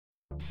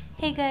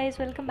Hey guys,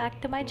 welcome back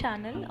to my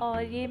channel.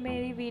 और ये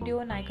मेरी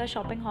वीडियो नायका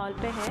शॉपिंग हॉल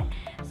पे है।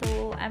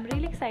 सो I am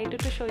really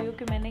excited to show you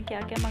कि मैंने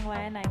क्या क्या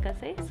मंगवाया नायका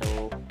से।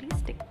 So please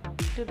stick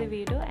to the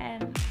video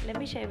and let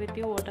me share with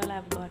you what all I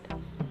have got.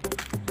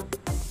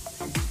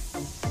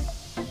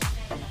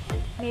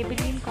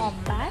 Maybelline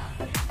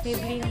compact,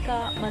 Maybelline का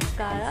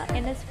मस्कारा,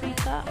 इनिसफ्री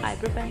का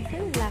आईब्रो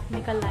पेंसिल,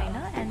 लैक्मे का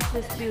liner and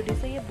Swiss beauty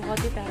से ये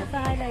बहुत ही प्यारा सा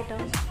highlighter.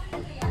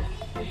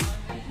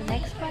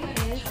 Next one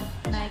is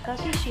Nykaa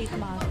की sheet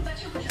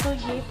mask. तो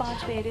ये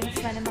 5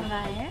 वेरिएंट्स मैंने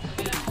मंगाए हैं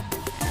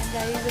and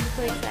guys I am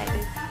so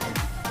excited.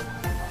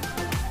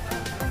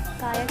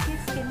 काया की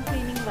स्किन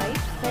क्लीनिंग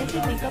वाइप,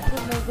 वैसे मेकअप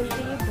रिमूवल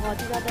के लिए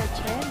बहुत ही ज़्यादा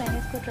अच्छा है। मैंने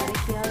इसको ट्राई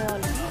किया है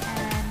already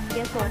and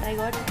guess what, I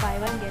got by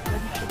one get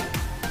one free.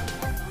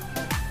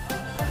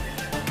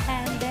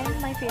 And then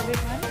my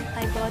favourite one,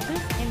 I got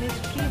this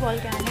Innisfree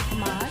volcanic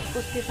mask.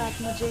 उसके साथ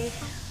मुझे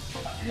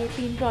ये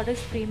 3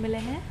 प्रोडक्ट्स फ्री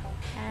मिले हैं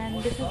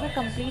and this is a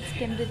complete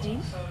skin regime,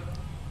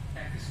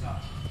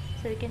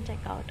 so you can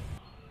check out.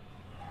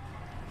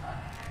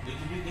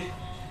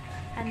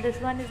 And this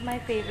one is my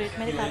favorite.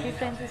 मेरे काफ़ी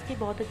friends इसकी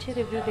बहुत अच्छे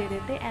रिव्यू दे रहे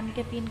थे। एम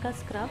कैफीन का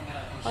स्क्रब,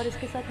 और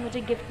इसके साथ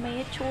मुझे गिफ्ट में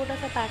ये छोटा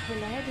सा पैक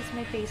मिला है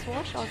जिसमें फेस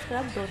वॉश और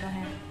स्क्रब दोनों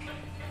हैं।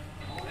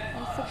 I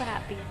am super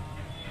happy.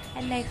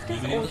 And next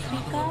is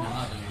O3 का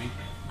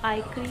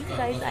eye cream.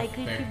 Guys, eye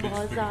cream की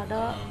बहुत ज़्यादा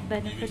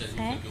बेनिफिट्स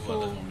हैं, सो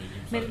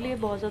मेरे लिए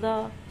बहुत ज़्यादा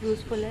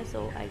यूज़फुल है। सो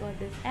I got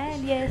this.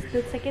 And yes,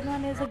 the second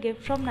one is a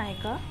gift from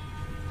Nykaa.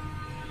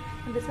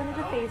 This one is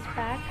a face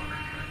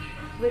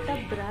pack with a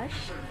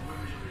brush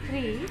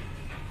free.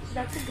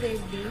 That's a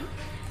great deal.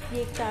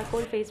 ये एक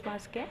चारकोल फेस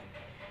मास्क है।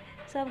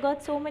 सो I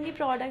got so many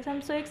products, I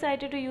am so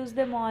excited to use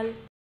them all.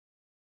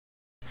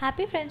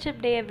 Happy friendship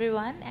day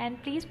everyone, and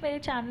please मेरे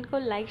channel को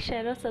like,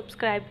 share और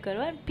subscribe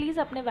करो and please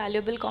अपने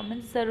valuable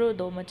comments ज़रूर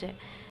दो मुझे।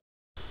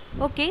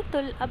 ओके, तो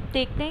अब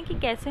देखते हैं कि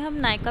कैसे हम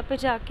नायका पे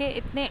जाके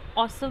इतने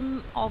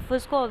ऑसम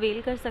ऑफ़र्स को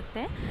अवेल कर सकते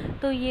हैं।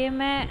 तो ये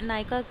मैं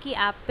नायका की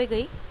ऐप पे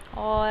गई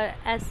और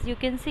एज़ यू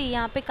कैन सी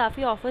यहाँ पे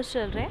काफ़ी ऑफ़र्स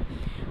चल रहे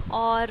हैं।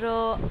 और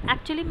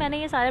एक्चुअली मैंने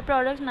ये सारे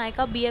प्रोडक्ट्स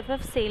नायका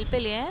BFF सेल पे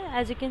लिए हैं।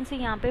 एज़ यू कैन सी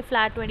यहाँ पे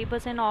flat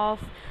 20%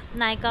 of,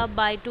 Nykaa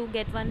bye 2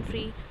 gate 1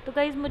 free. तो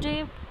गाइस,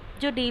 मुझे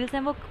जो डील्स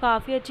हैं वो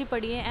काफ़ी अच्छी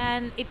पड़ी है।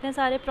 एंड इतने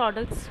सारे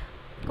प्रोडक्ट्स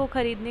को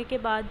ख़रीदने के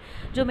बाद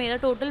जो मेरा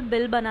टोटल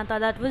बिल बना था,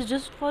 दैट वाज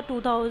जस्ट फॉर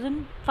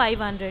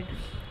 2500।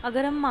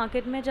 अगर हम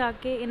मार्केट में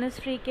जाके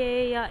इनिसफ्री के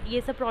या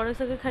ये सब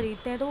प्रोडक्ट्स अगर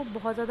ख़रीदते हैं तो वो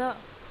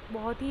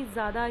बहुत ही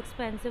ज़्यादा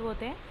एक्सपेंसिव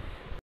होते हैं।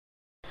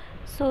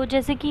 सो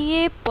जैसे कि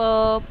ये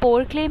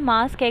पोर क्ले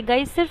मास्क है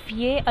गाइस, सिर्फ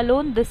ये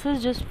alone this is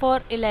just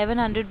for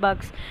 1100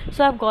 books.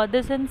 So I got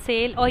this in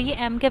cell. और ये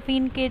एम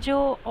कैफीन के जो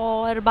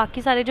और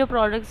बाकी सारे जो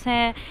प्रोडक्ट्स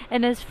हैं,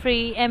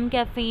 इनिसफ्री, एम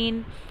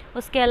कैफीन,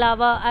 उसके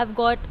अलावा I have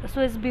got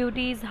Swiss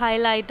beauties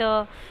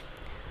highlighter.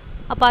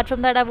 Apart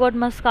from that I have got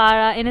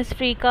mascara,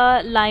 Innisfree का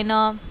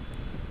लाइनर,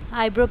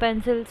 आईब्रो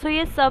पेंसिल। सो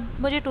ये सब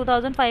मुझे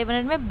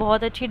 2500 में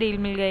बहुत अच्छी डील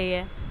मिल गई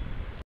है।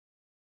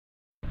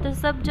 तो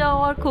सब जाओ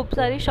और खूब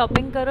सारी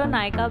शॉपिंग करो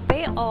नायका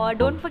पे। और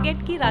डोंट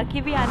फॉरगेट कि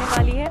राखी भी आने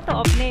वाली है, तो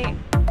अपने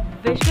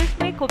विश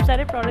लिस्ट में खूब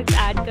सारे प्रोडक्ट्स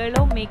ऐड कर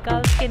लो,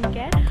 मेकअप, स्किन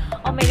केयर।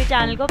 और मेरे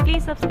चैनल को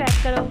प्लीज़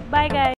सब्सक्राइब करो। Bye guys.